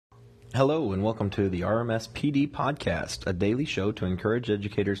Hello and welcome to the RMS PD Podcast, a daily show to encourage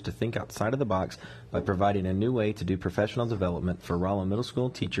educators to think outside of the box by providing a new way to do professional development for Rolla Middle School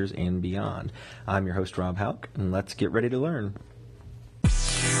teachers and beyond. I'm your host, Rob Hauk, and let's get ready to learn.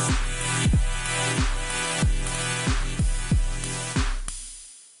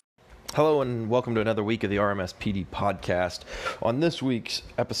 Hello and welcome to another week of the RMS PD Podcast. On this week's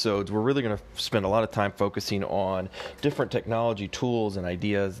episodes, we're really going to spend a lot of time focusing on different technology tools and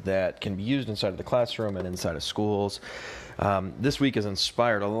ideas that can be used inside of the classroom and inside of schools. This week is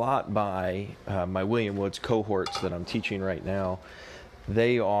inspired a lot by my William Woods cohorts that I'm teaching right now.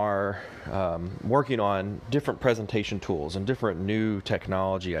 They are working on different presentation tools and different new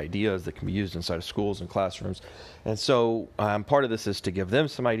technology ideas that can be used inside of schools and classrooms. And so part of this is to give them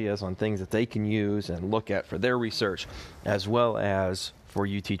some ideas on things that they can use and look at for their research, as well as for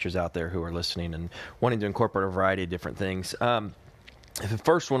you teachers out there who are listening and wanting to incorporate a variety of different things. The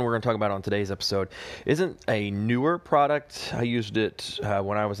first one we're going to talk about on today's episode isn't a newer product. I used it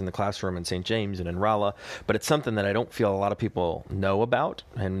when I was in the classroom in St. James and in Rolla, but it's something that I don't feel a lot of people know about,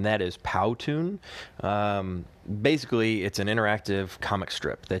 and that is Powtoon. Basically, it's an interactive comic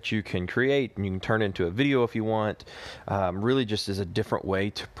strip that you can create and you can turn into a video if you want. Really just as a different way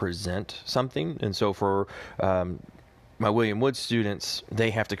to present something. And so for my William Woods students,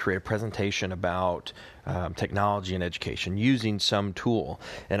 they have to create a presentation about technology and education using some tool.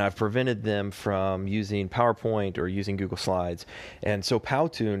 And I've prevented them from using PowerPoint or using Google Slides. And so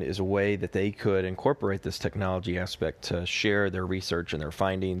Powtoon is a way that they could incorporate this technology aspect to share their research and their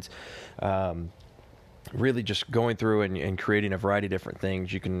findings. Really just going through and creating a variety of different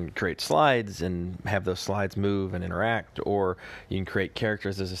things. You can create slides and have those slides move and interact, or you can create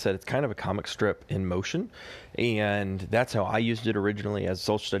characters. As I said, it's kind of a comic strip in motion, and that's how I used it originally as a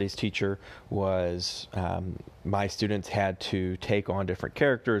social studies teacher. Was my students had to take on different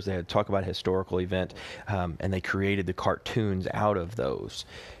characters. They had to talk about a historical event, and they created the cartoons out of those.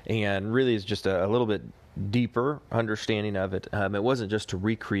 And really is just a little bit deeper understanding of it. It wasn't just to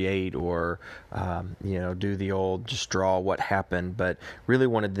recreate or do the old just draw what happened, but really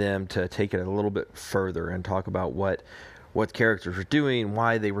wanted them to take it a little bit further and talk about what characters were doing,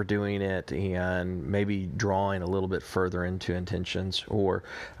 why they were doing it, and maybe drawing a little bit further into intentions. Or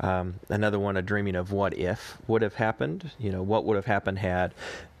another one, a dreaming of what if would have happened. What would have happened had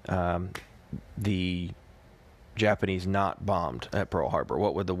the Japanese not bombed at Pearl Harbor?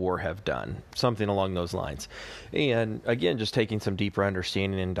 What would the war have done? Something along those lines. And again, just taking some deeper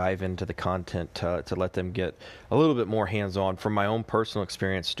understanding and dive into the content to let them get a little bit more hands-on. From my own personal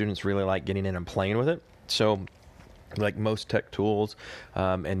experience, students really like getting in and playing with it. So like most tech tools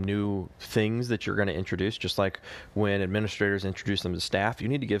and new things that you're going to introduce, just like when administrators introduce them to staff, you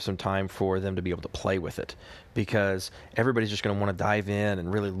need to give some time for them to be able to play with it, because everybody's just going to want to dive in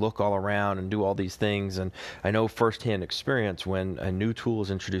and really look all around and do all these things. And I know firsthand experience, when a new tool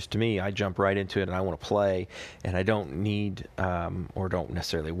is introduced to me, I jump right into it and I want to play, and I don't need or don't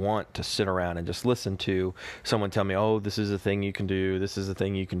necessarily want to sit around and just listen to someone tell me, oh, this is a thing you can do, this is a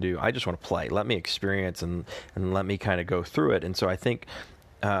thing you can do. I just want to play. Let me experience and let me kind of go through it. And so I think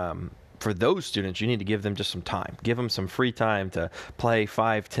for those students, you need to give them just some time. Give them some free time to play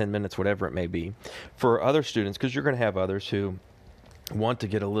 5-10 minutes, whatever it may be. For other students, because you're going to have others who want to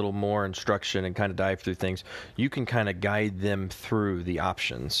get a little more instruction and kind of dive through things, you can kind of guide them through the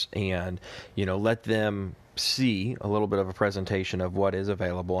options and, let them see a little bit of a presentation of what is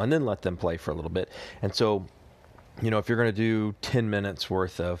available, and then let them play for a little bit. And so if you're going to do 10 minutes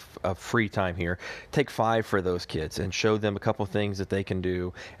worth of free time here, take 5 for those kids and show them a couple things that they can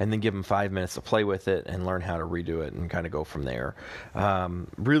do, and then give them 5 minutes to play with it and learn how to redo it and kind of go from there.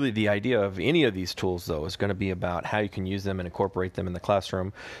 Really, the idea of any of these tools, though, is going to be about how you can use them and incorporate them in the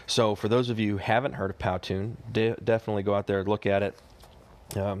classroom. So for those of you who haven't heard of Powtoon, definitely go out there and look at it.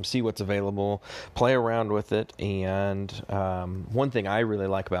 See what's available, play around with it. And one thing I really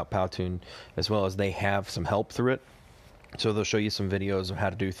like about Powtoon as well is they have some help through it. So they'll show you some videos of how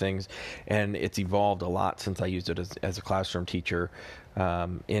to do things, and it's evolved a lot since I used it as a classroom teacher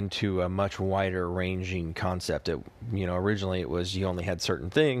into a much wider ranging concept. Originally it was you only had certain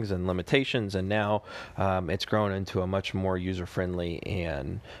things and limitations, and now it's grown into a much more user-friendly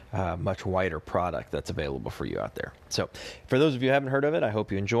and much wider product that's available for you out there. So for those of you who haven't heard of it, I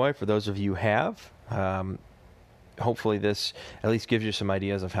hope you enjoy. For those of you who have, hopefully this at least gives you some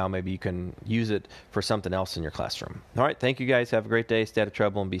ideas of how maybe you can use it for something else in your classroom. All right, thank you guys. Have a great day. Stay out of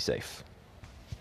trouble and be safe.